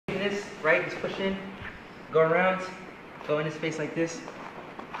this, right? Just push in, go around, go in his face like this.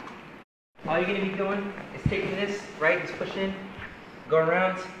 All you're gonna be doing is taking this, right? Just push in, go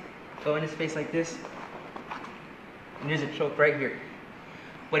around, go in his face like this. And there's a choke right here.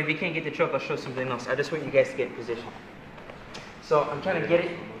 But if you can't get the choke, I'll show something else. I just want you guys to get in position. So I'm trying to get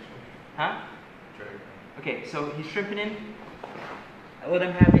it. Huh? Okay, so he's shrimping in. I let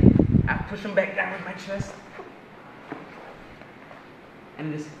him have it. I push him back down with my chest.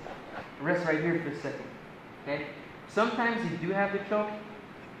 And just rest right here for a second. Okay? Sometimes you do have the choke,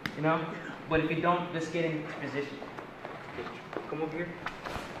 you know, but if you don't, just get in position. Okay, come over here.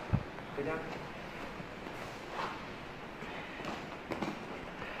 Lay down.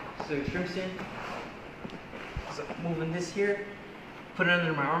 So he shrimps in. So moving this here, put it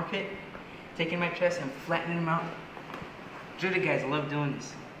under my armpit, taking my chest and flattening him out. Judo guys love doing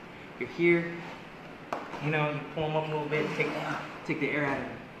this. You're here, you know, you pull him up a little bit, take the air out of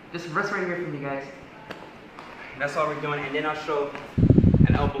him. Just rest right here for me, guys. That's all we're doing, and then I'll show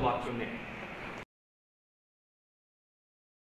an elbow lock from there.